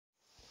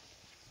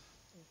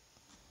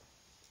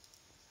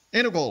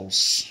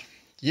Integrals.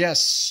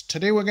 Yes,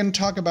 today we're going to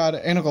talk about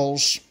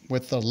integrals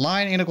with the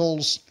line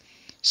integrals,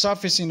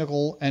 surface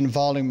integral, and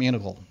volume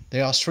integral.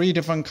 There are three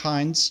different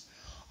kinds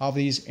of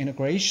these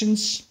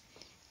integrations,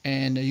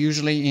 and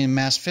usually in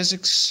math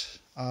physics,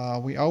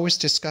 we always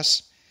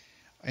discuss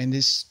in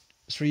these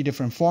three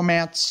different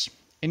formats.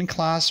 In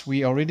class,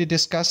 we already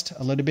discussed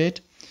a little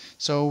bit,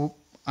 so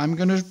I'm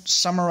going to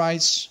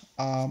summarize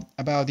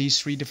about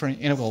these three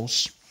different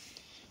integrals.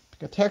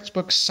 Because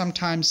textbooks,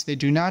 sometimes they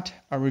do not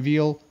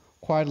reveal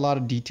quite a lot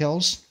of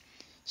details.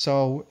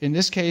 So in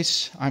this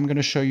case, I'm going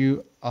to show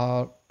you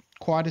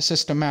quite a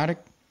systematic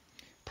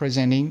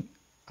presenting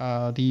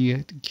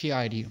the key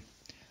idea.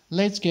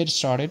 Let's get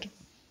started.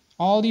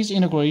 All these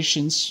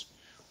integrations,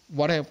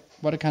 what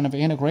kind of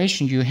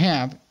integration you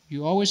have,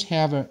 you always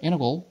have an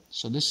integral.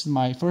 So this is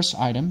my first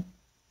item,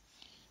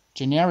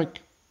 generic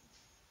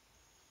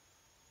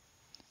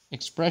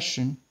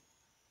expression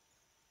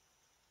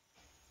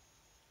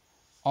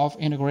of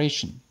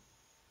integration.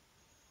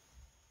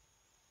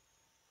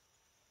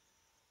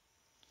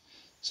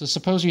 So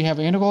suppose you have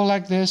an integral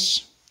like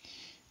this,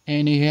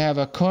 and you have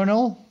a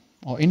kernel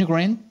or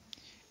integrand,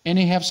 and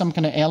you have some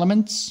kind of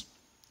elements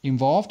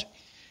involved.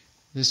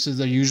 This is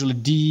usually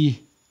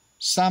d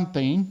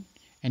something,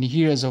 and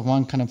here is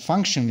one kind of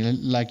function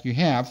like you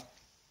have.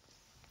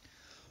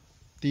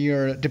 They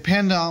are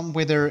depend on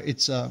whether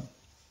it's a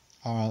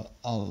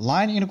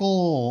line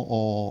integral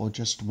or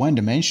just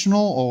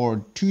one-dimensional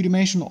or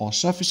two-dimensional or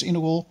surface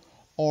integral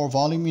or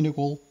volume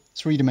integral,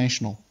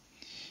 three-dimensional.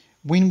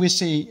 When we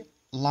say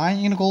line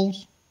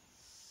integrals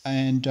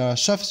and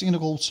surface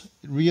integrals,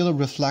 it really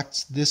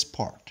reflects this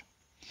part.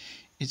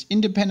 It's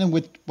independent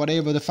with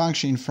whatever the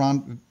function in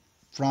front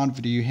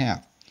of you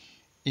have.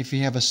 If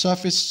you have a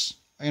surface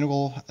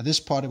integral, this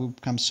part will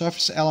become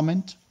surface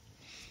element.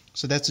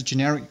 So that's a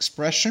generic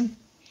expression.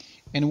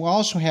 And we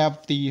also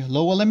have the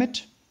lower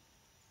limit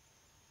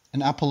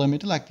and upper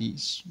limit like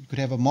these. You could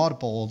have a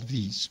multiple of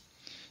these.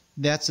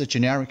 That's a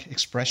generic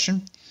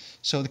expression.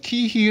 So the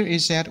key here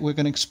is that we're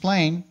going to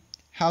explain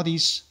how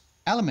these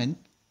element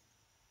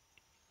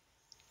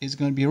is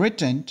going to be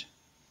written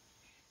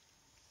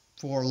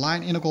for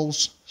line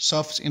integrals,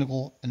 surface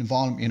integral, and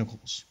volume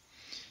integrals.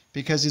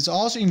 Because it's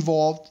also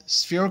involved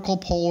spherical,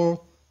 polar,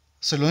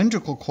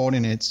 cylindrical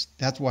coordinates.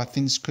 That's why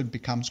things could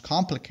become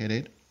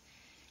complicated.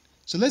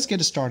 So let's get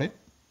started.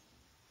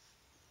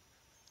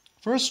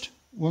 First,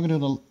 we're going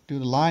to do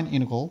the line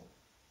integral.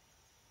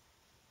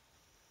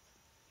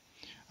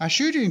 I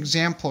showed you an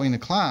example in the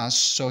class.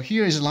 So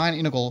here is a line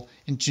integral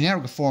in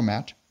generic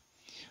format.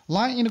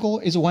 Line integral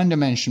is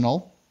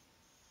one-dimensional.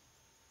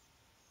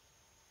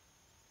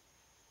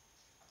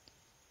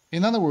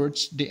 In other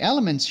words, the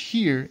elements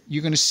here,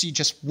 you're going to see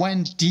just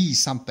one d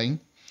something.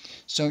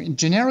 So in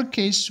generic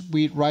case,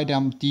 we write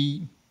down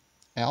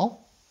dl.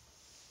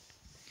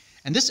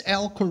 And this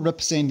L could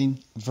represent in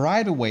a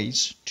variety of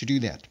ways to do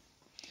that.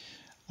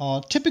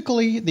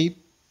 Typically, the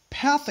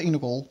path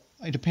integral,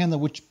 it depends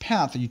on which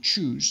path you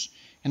choose.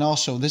 And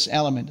also, this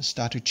element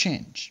starts to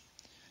change.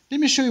 Let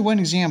me show you one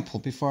example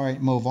before I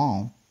move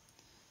on.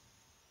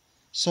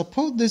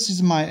 Suppose this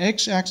is my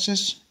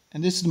x-axis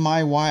and this is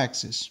my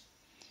y-axis.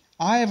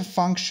 I have a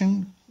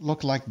function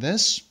look like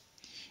this,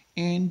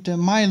 and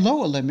my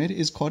lower limit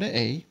is called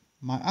a,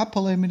 my upper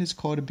limit is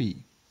called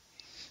b.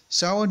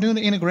 So I will do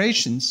the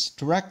integrations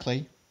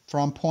directly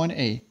from point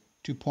A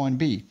to point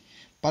B,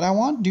 but I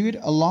want to do it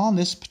along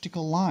this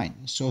particular line.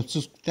 So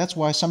that's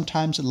why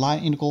sometimes a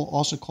line integral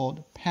also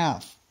called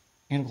path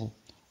integral,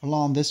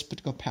 along this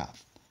particular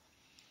path.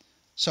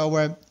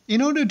 So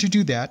in order to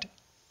do that,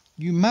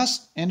 you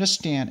must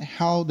understand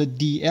how the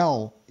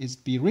dl is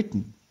be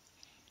written.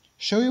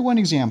 Show you one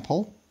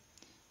example.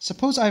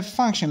 Suppose I have a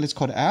function, let's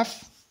call it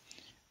f.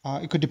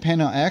 It could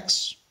depend on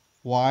x,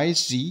 y,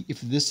 z,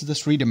 if this is the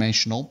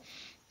three-dimensional.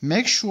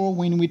 Make sure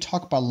when we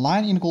talk about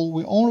line integral,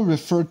 we only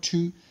refer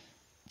to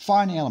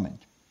finite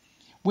element.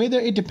 Whether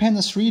it depends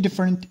on three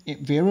different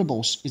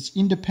variables, it's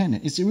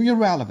independent, it's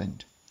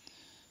irrelevant.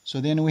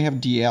 So then we have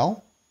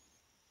dl.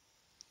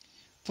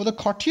 For the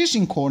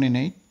Cartesian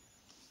coordinate,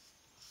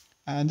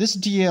 this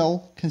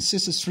dl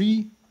consists of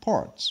three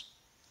parts.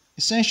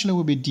 Essentially, it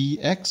will be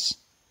dx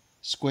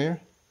squared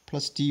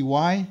plus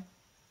dy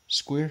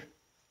squared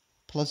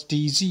plus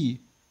dz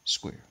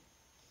squared.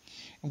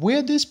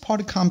 Where this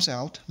part comes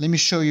out, let me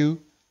show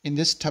you in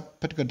this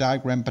particular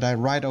diagram, but I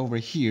write over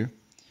here.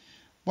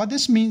 What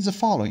this means is the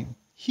following.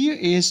 Here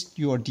is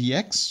your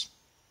dx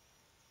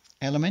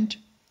element.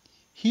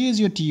 Here is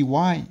your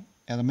dy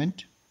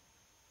element.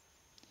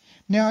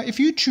 Now, if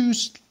you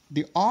choose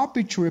the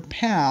arbitrary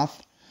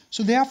path,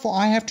 so therefore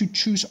I have to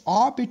choose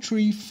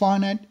arbitrary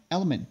finite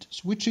element,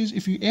 which is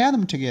if you add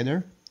them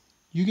together,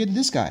 you get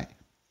this guy.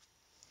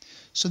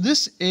 So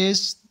this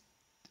is,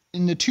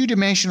 in the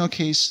two-dimensional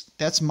case,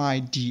 that's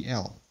my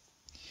dl.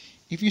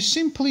 If you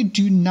simply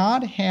do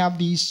not have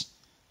these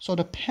sort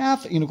of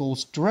path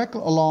integrals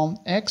directly along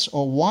x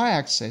or y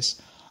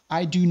axis,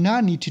 I do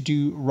not need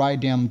to write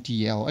down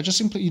dl. I just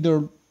simply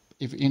either,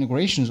 if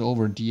integration is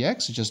over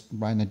dx, I just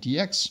write the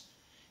dx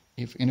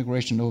If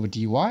integration over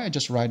dy, I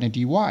just write in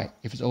dy.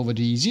 If it's over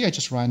dz, I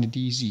just write in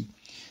dz.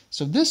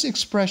 So this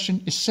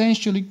expression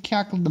essentially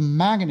calculates the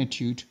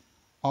magnitude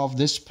of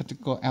this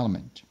particular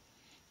element.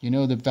 You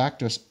know the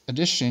vectors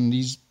addition,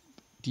 these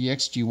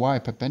dx, dy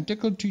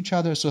perpendicular to each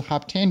other, so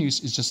hypotenuse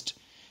is just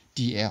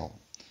dl.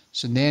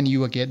 So then you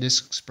will get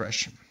this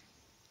expression.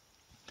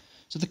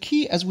 So the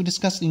key, as we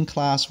discussed in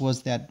class,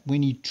 was that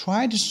when you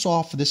try to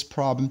solve this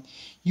problem,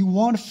 you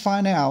want to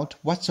find out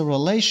what's the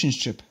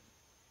relationship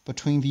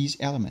between these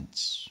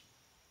elements,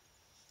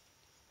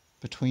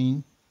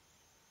 between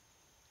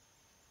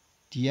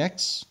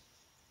dx,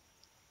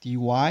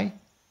 dy,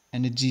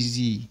 and the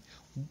dz,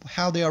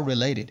 how they are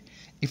related.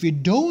 If you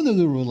don't know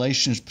the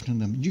relations between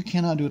them, you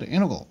cannot do the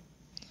integral.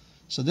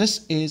 So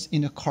this is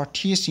in a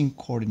Cartesian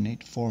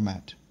coordinate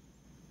format.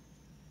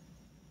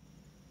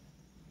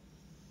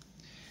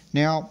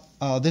 Now,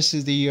 this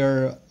is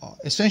the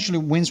essentially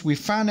once we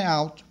find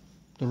out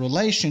the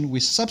relation, we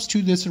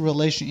substitute this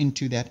relation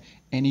into that,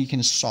 and you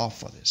can solve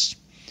for this.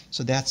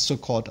 So that's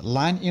so-called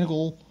line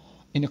integral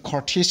in a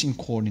Cartesian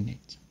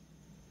coordinate.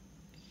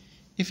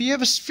 If you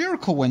have a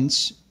spherical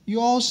ones, you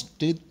also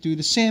do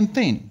the same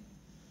thing.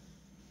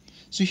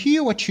 So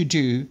here, what you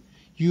do,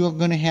 you are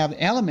going to have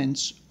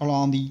elements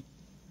along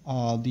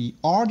the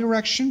r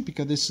direction,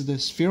 because this is the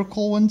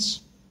spherical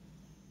ones.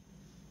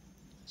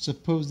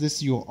 Suppose this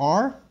is your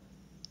r.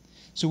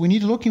 So we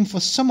need looking for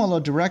similar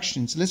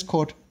directions. Let's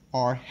call it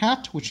r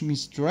hat, which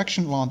means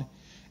direction along the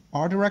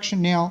r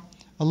direction. Now,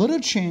 a little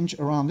change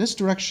around this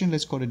direction,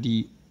 let's call it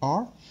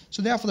dr.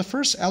 So therefore, the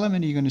first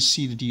element, you're going to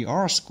see the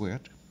dr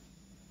squared.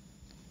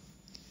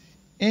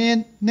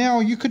 And now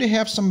you could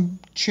have some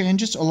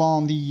changes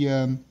along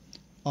the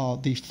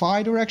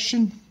phi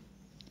direction.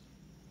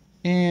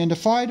 And the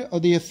phi, or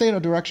the theta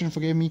direction,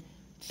 forgive me,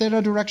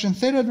 theta direction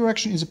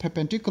is a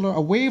perpendicular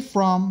away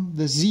from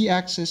the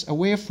z-axis, and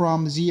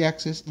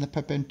the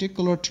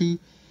perpendicular to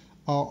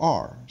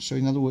r. So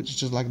in other words, it's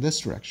just like this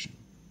direction.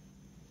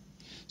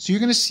 So you're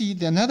going to see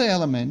the another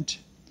element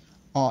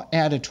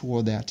added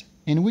toward that,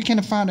 and we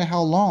can find out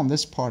how long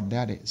this part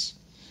that is.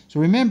 So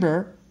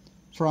remember,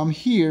 from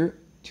here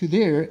to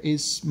there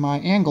is my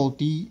angle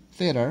d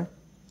theta,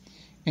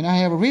 and I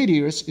have a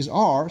radius is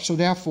r, so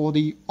therefore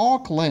the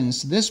arc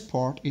length, this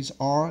part is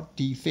r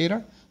d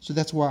theta. So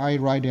that's why I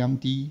write down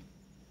d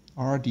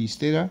r d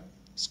theta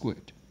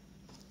squared.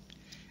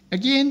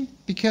 Again,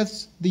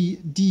 because the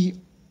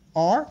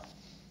dr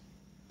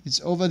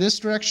is over this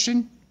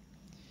direction,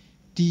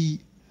 the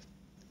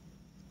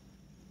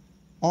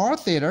r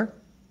theta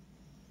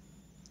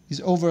is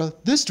over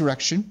this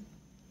direction.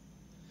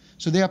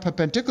 So they are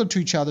perpendicular to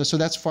each other. So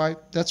that's why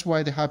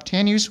the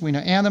hypotenuse, when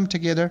I add them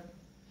together,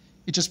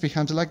 it just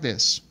becomes like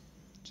this.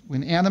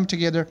 When I add them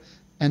together,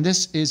 and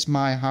this is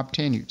my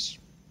hypotenuse.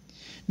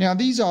 Now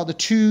these are the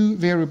two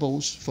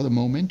variables for the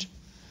moment.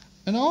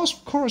 And also,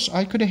 of course,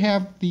 I could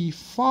have the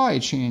phi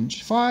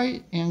change.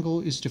 Phi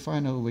angle is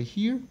defined over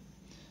here.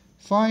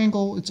 Phi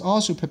angle is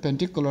also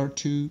perpendicular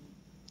to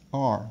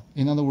r.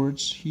 In other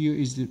words, here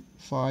is the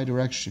phi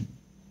direction.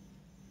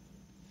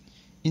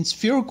 In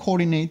spherical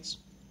coordinates,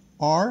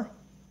 r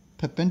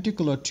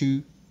perpendicular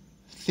to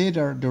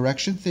theta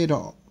direction,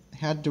 theta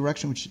hat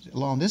direction, which is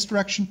along this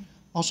direction,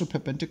 also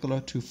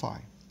perpendicular to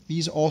phi.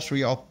 These all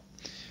three are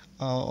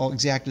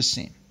exactly the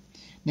same.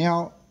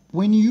 Now,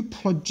 when you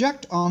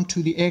project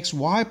onto the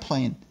xy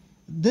plane,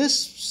 this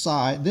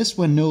side, this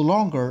one no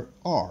longer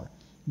r.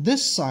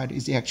 This side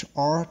is actually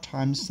r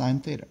times sine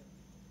theta.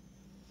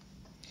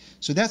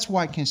 So that's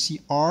why I can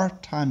see r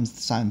times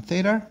sine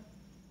theta.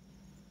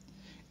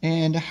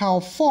 And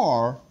how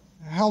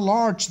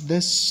large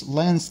this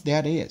length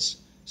that is.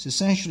 So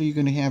essentially you're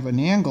going to have an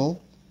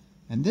angle,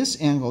 and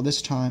this angle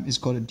this time is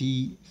called a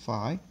d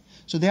phi.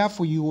 So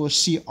therefore you will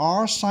see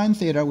r sine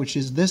theta, which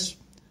is this,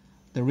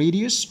 the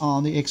radius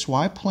on the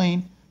xy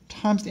plane,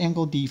 times the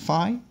angle d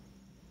phi,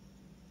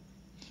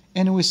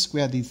 and we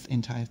square these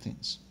entire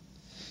things.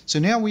 So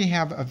now we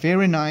have a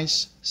very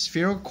nice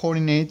spherical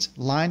coordinate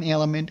line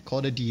element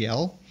called a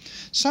dl.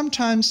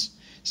 Sometimes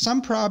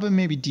some problem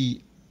maybe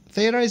d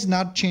theta is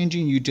not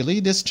changing, you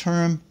delete this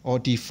term, or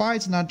d phi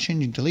is not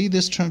changing, delete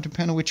this term,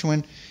 depending on which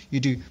one you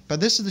do. But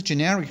this is the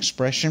generic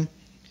expression,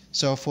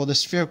 so for the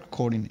spherical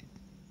coordinate.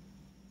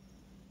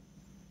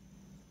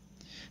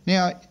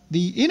 Now,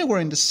 the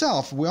integral in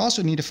itself, we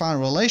also need to find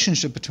a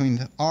relationship between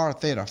the r,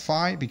 theta,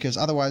 phi, because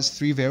otherwise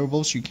three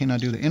variables, you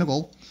cannot do the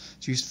integral.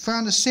 So you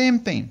find the same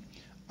thing,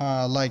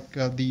 like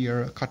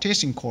the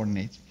Cartesian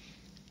coordinate.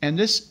 And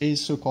this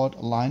is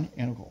so-called line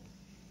integral.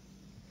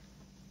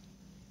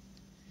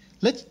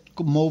 Let's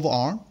move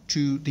on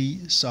to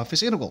the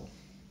surface integral.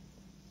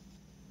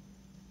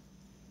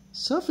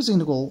 Surface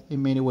integral,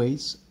 in many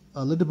ways,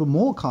 a little bit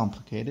more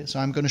complicated, so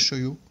I'm going to show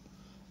you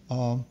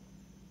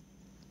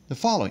the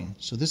following.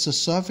 So this is a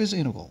surface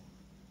integral.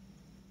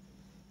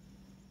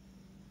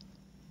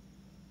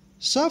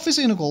 Surface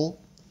integral,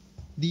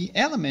 the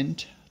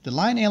element, the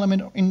line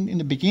element, in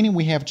the beginning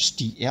we have just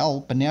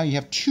dl, but now you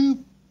have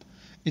two,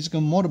 it's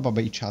going to multiply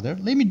by each other.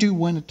 Let me do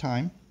one at a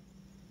time.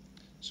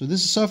 So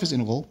this is surface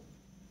integral.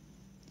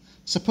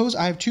 Suppose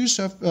I have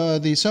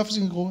the surface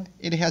integral,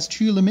 it has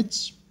two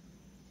limits.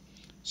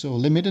 So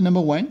limit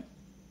number 1,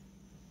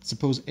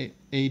 suppose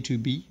a to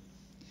b,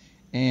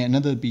 and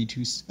another b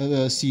to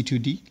c to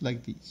d,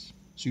 like these.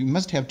 So you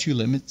must have two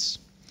limits.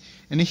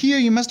 And here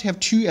you must have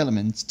two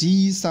elements,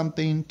 d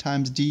something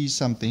times d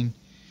something,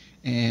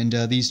 and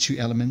these two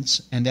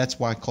elements, and that's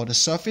why I call it a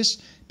surface,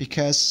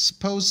 because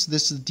suppose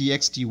this is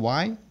dx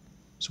dy,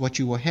 so what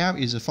you will have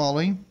is the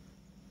following.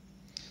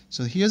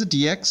 So here's a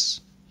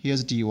dx,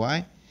 here's a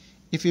dy.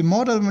 If you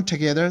model them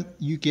together,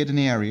 you get an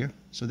area.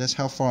 So that's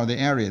how far the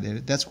area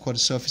there. That's called a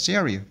surface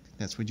area.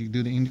 That's what you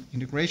do the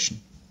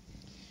integration.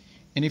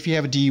 And if you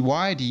have a dy,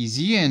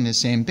 dz, and the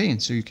same thing,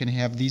 so you can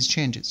have these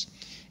changes.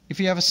 If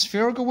you have a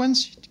spherical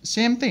ones,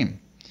 same thing.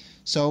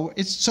 So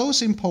it's so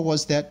simple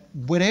was that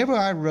whatever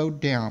I wrote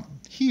down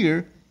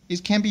here,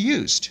 it can be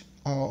used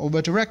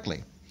over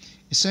directly.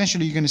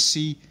 Essentially, you're going to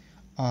see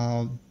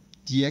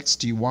dx,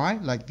 dy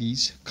like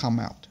these come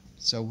out.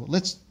 So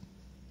let's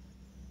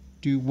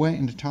do one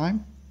at a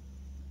time.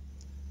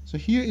 So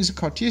here is a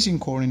Cartesian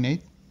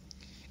coordinate.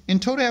 In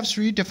total, I have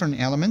three different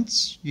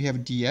elements. You have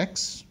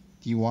dx,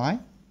 dy,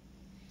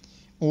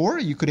 or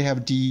you could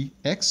have dx,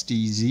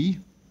 dz,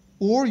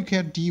 or you could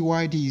have dy,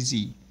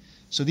 dz.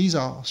 So these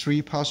are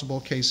three possible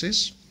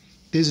cases.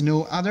 There's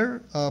no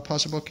other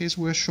possible case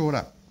we'll show it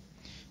up.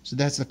 So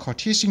that's the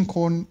Cartesian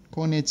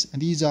coordinates,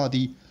 and these are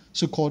the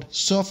so-called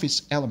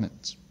surface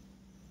elements.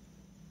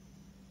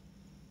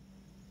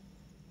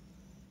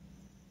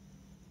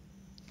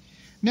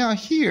 Now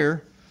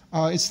here,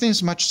 it's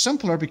things much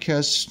simpler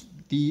because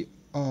the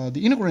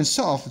integral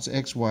itself is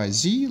x, y,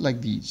 z,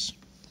 like these.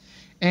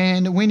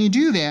 And when you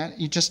do that,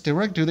 you just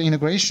direct to the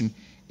integration.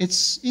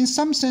 It's, in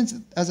some sense,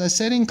 as I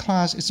said in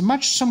class, it's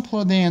much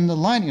simpler than the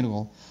line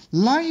integral.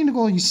 Line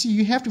integral, you see,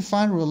 you have to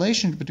find a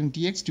relation between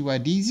dx, dy,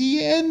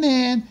 dz, and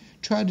then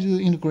try to do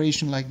the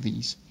integration like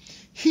these.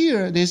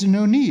 Here, there's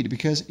no need,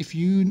 because if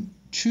you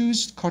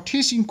choose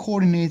Cartesian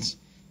coordinates,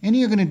 and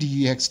you're going to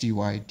dx, dy,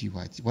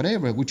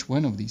 whatever, which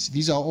one of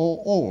these are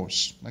all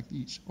ors, like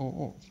these, all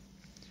ors,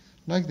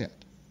 like that.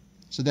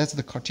 So that's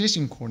the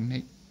Cartesian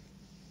coordinate.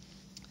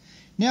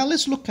 Now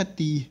let's look at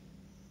the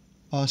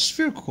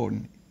spherical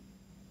coordinate.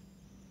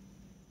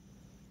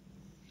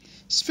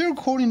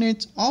 Spherical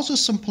coordinates also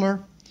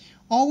simpler.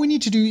 All we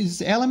need to do is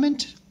the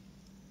element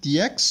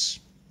dx,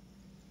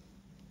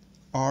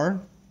 r,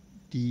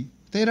 d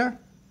theta,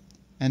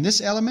 and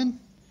this element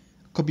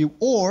could be,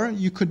 or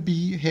you could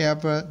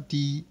have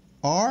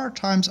dr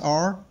times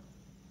r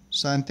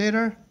sine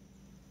theta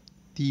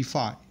d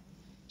phi.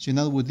 So in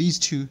other words, these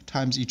two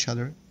times each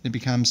other, it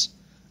becomes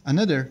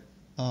another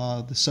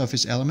the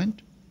surface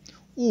element.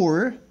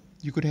 Or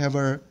you could have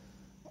a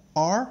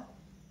r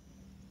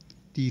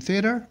d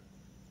theta,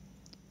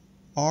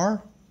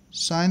 r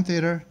sine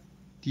theta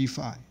d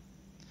phi.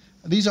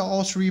 These are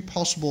all three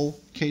possible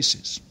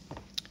cases.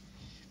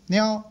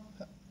 Now,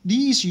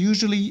 these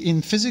usually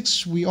in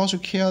physics we also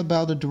care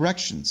about the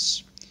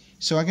directions.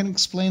 So I can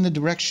explain the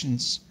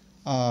directions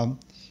here.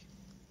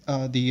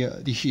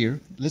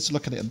 Let's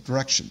look at the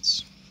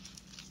directions.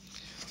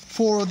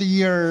 For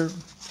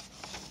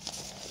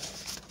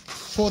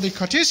the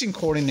Cartesian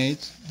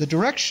coordinates, the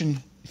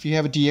direction, if you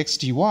have a dx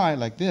dy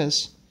like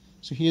this,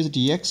 so here's a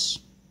dx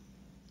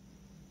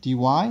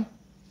dy,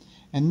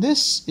 and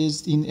this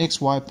is in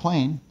xy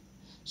plane.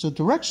 So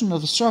direction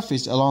of the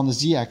surface along the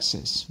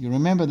z-axis. You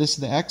remember this is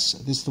the x,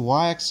 this is the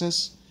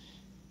y-axis,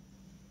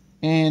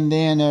 and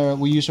then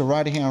we use a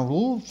right-hand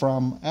rule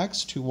from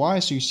x to y.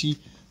 So you see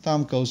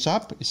thumb goes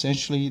up,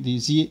 essentially the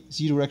z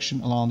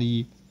direction along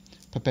the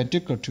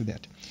perpendicular to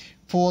that.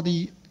 For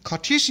the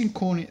Cartesian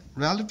coordinate,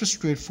 relatively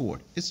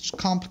straightforward. Its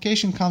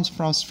complication comes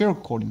from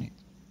spherical coordinate.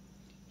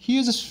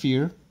 Here's a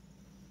sphere.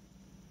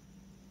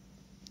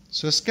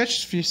 So a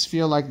sketch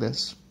sphere like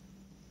this.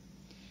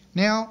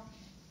 Now,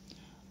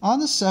 on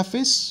the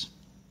surface,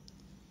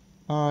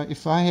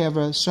 if I have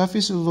a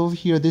surface over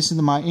here, this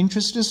is my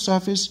interested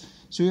surface.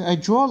 So I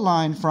draw a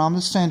line from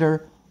the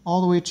center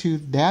all the way to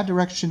that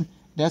direction.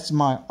 That's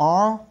my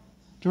r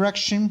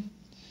direction.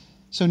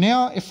 So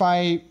now if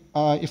I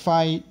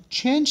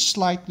change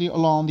slightly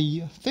along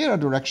the theta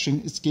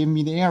direction, it's giving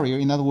me the area.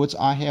 In other words,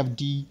 I have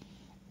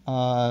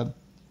dr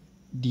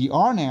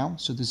now.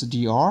 So this is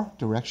dr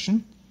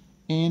direction,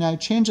 and I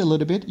change a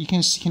little bit.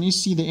 Can you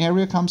see the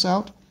area comes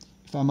out?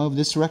 If I move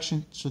this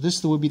direction, so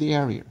this will be the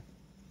area,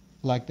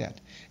 like that,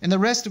 and the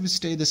rest will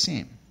stay the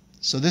same.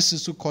 So this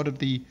is called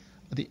the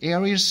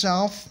area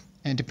itself,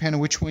 and depending on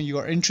which one you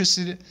are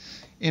interested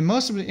in.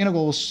 Most of the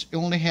integrals you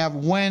only have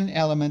one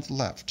element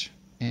left,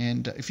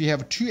 and if you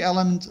have two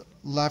elements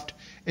left,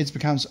 it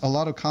becomes a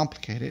lot of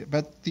complicated,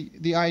 but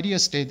the idea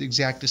stays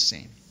exactly the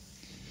same.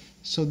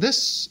 So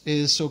this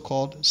is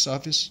so-called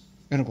surface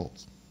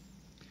integrals.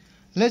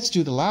 Let's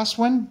do the last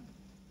one,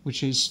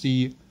 which is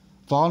the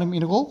volume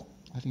integral.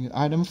 I think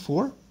item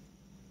 4.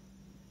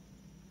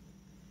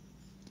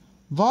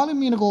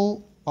 Volume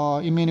integral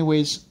in many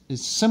ways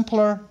is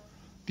simpler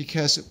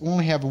because it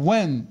only have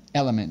one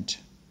element.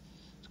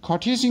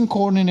 Cartesian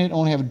coordinate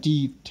only have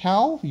d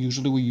tau,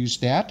 usually we use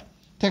that.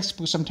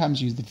 Textbook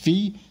sometimes use the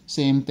v,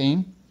 same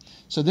thing.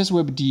 So this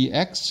will be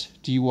dx,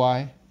 dy,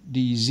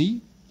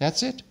 dz.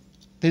 That's it.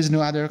 There's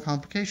no other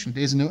complication.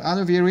 There's no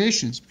other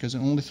variations because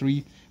only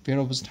 3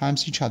 variables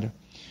times each other.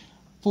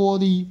 For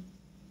the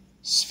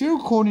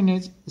spherical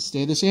coordinates,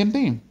 stay the same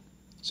thing.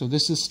 So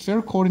this is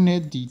spherical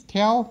coordinate d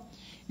tau.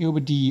 It will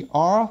be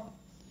dr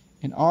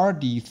and r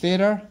d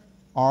theta,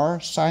 r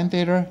sine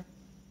theta,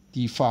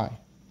 d phi.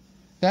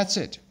 That's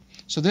it.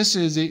 So this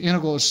is the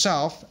integral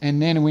itself,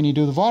 and then when you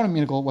do the volume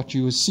integral, what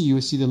you will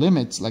see the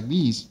limits like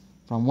these,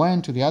 from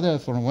one to the other,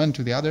 from one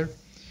to the other,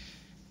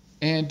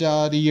 and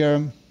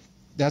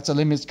that's the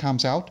limit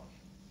comes out.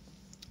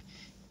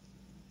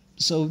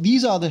 So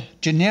these are the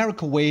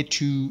generic way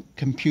to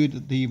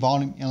compute the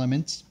volume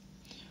elements.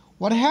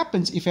 What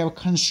happens if you have a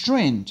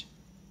constrained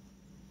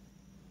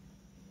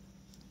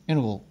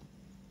integral?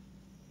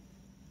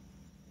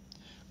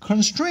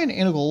 Constrained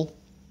integral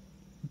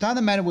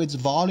doesn't matter whether it's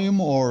volume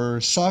or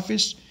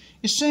surface.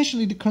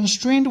 Essentially, the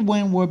constrained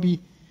one will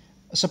be,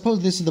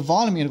 suppose this is the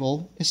volume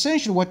integral.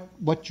 Essentially,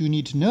 what you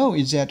need to know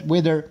is that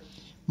whether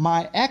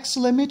my x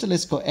limit,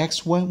 let's go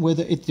x1,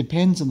 whether it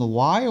depends on the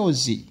y or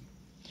z.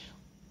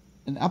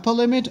 An upper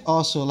limit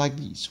also like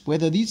these,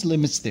 whether these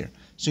limits there.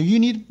 So you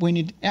need,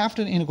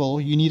 after the integral,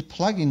 you need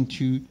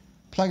to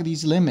plug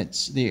these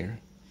limits there.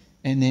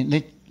 And then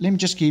let me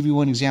just give you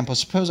one example.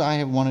 Suppose I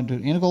have wanted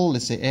to integral,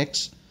 let's say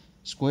x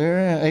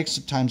square, x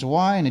times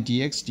y, and a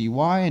dx, dy,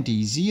 and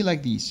dz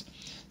like these.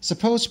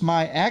 Suppose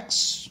my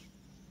x,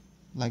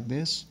 like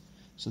this.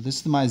 So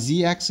this is my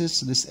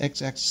z-axis, this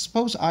x-axis.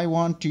 Suppose I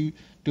want to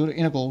do the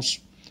integrals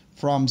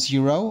from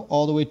 0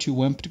 all the way to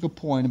one particular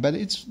point, but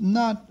it's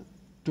not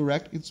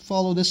direct, it's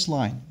follow this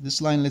line.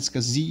 This line, let's go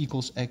z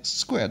equals x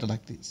squared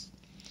like this.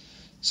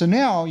 So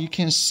now you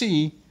can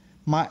see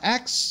my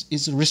x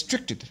is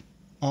restricted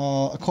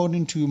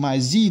according to my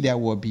z that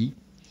will be.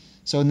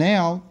 So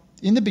now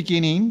in the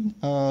beginning,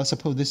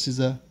 suppose this is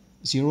a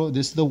 0,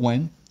 this is the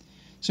 1.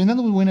 So in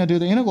other words, when I do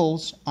the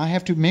integrals, I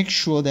have to make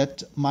sure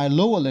that my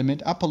lower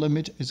limit, upper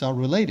limit are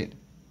related.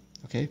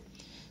 Okay,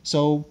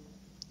 so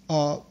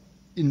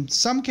in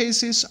some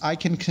cases, I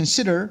can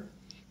consider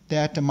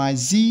that my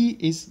z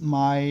is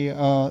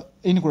my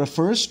integral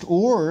first,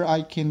 or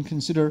I can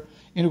consider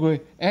integral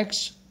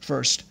x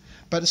first.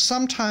 But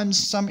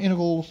sometimes some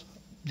integrals,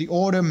 the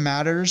order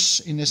matters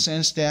in the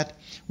sense that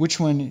which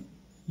one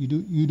you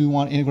do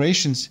want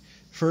integrations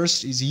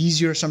first is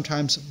easier,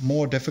 sometimes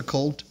more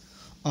difficult,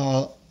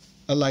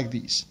 like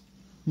these.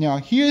 Now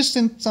here's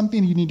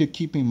something you need to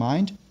keep in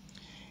mind.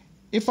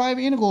 If I have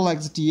integral like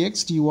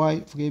dx,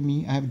 dy, forgive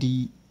me, I have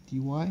dy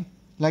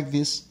like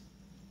this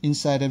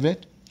inside of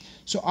it.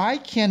 So I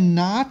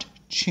cannot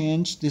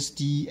change this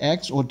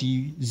dx or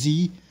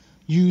dz,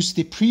 use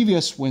the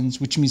previous ones,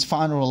 which means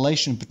final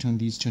relation between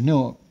these two.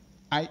 No,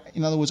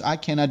 in other words, I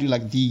cannot do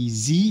like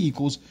dz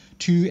equals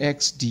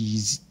 2x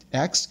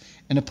dx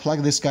and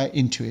plug this guy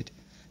into it.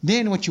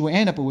 Then what you will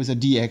end up with a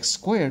dx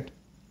squared.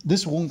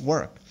 This won't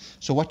work.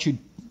 So what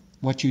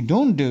you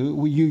don't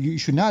do, you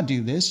should not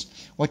do this.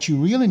 What you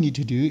really need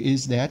to do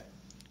is that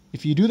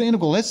if you do the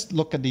integral, let's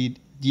look at the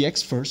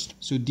dx first.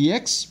 So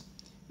dx,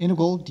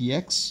 integral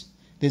dx,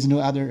 there's no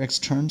other x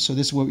term, so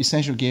this will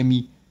essentially give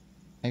me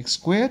x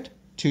squared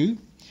 2.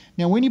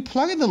 Now when you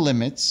plug in the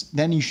limits,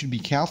 then you should be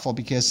careful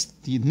because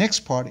the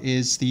next part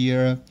is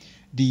the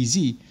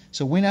dz.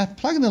 So when I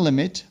plug in the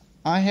limit,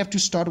 I have to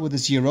start with a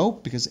 0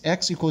 because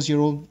x equals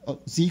 0,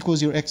 z equals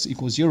 0, x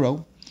equals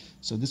 0.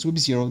 So this will be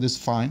 0, this is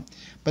fine.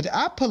 But the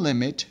upper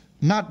limit,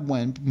 not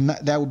 1,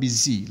 that would be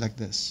z, like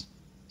this.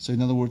 So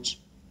in other words,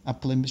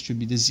 upper limit should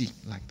be the z,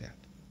 like that.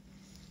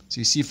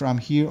 So you see from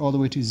here all the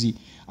way to z.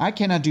 I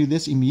cannot do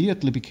this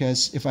immediately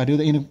because if I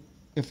do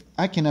if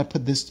I cannot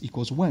put this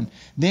equals 1,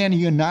 then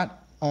you're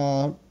not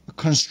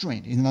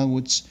constrained. In other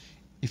words,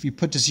 if you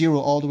put the 0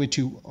 all the way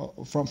to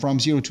from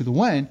 0 to the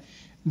 1,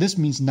 this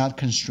means not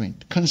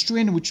constrained.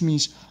 Constrained, which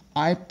means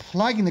I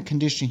plug in the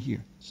condition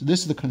here. So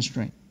this is the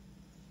constraint.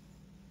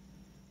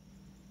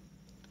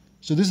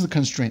 So this is the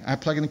constraint. I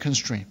plug in the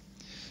constraint.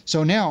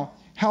 So now,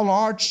 how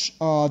large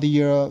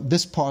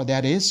this part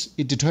that is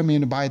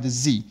determined by the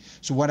z.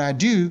 So what I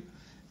do,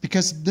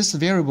 because this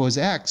variable is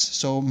x,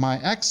 so my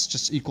x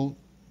just equal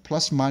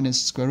plus minus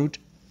square root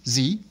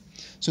z.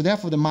 So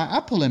therefore, my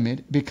upper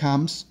limit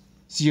becomes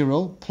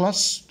 0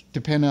 plus,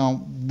 depending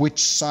on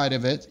which side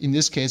of it. In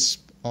this case,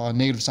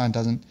 negative sign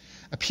doesn't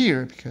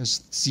appear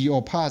because z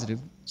or positive.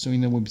 So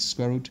in there will be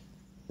square root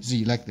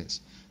z like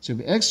this. So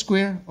it'll be x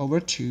squared over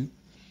 2.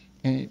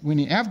 And when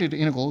you after the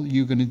integral,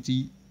 you're going to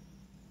do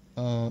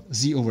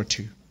z over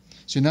 2.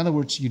 So in other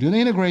words, you do the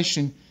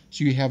integration,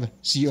 so you have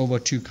z over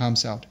 2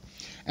 comes out.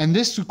 And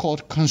this is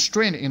called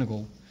constrained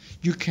integral.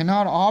 You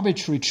cannot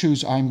arbitrarily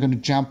choose, I'm going to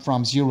jump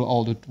from 0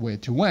 all the way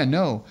to 1.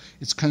 No,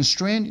 it's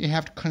constrained. You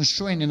have to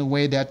constrain in a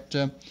way that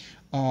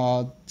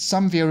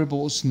some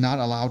variables not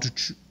allowed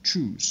to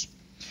choose.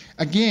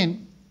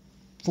 Again,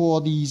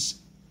 for these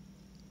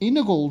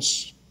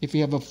integrals, if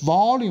you have a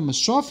volume, a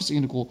surface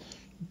integral,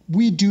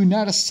 we do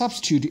not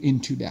substitute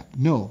into that.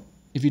 No.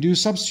 If you do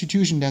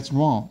substitution, that's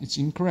wrong. It's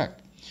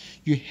incorrect.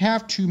 you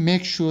have to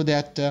make sure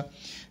that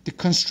the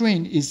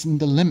constraint is in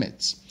the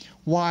limits.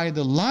 While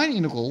the line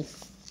integral,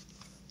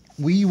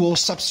 we will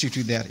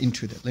substitute that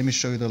into that. Let me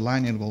show you the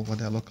line integral, what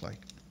that look like.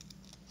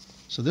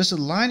 So this is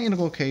a line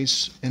integral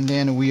case, and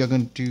then we are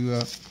going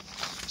to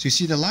so you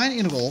see the line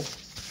integral.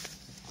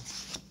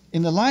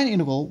 In the line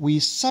integral, we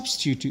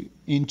substitute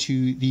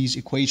into these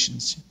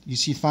equations. You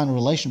see, find a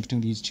relation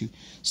between these two.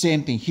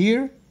 Same thing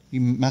here.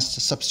 You must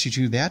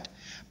substitute that.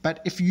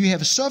 But if you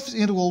have surface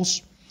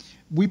integrals,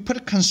 we put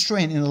a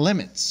constraint in the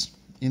limits.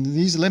 In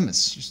these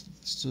limits,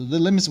 so the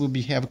limits will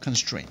have a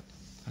constraint.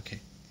 Okay.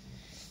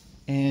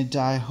 And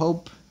I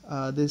hope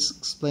this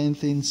explained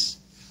things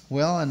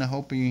well, and I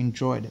hope you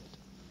enjoyed it.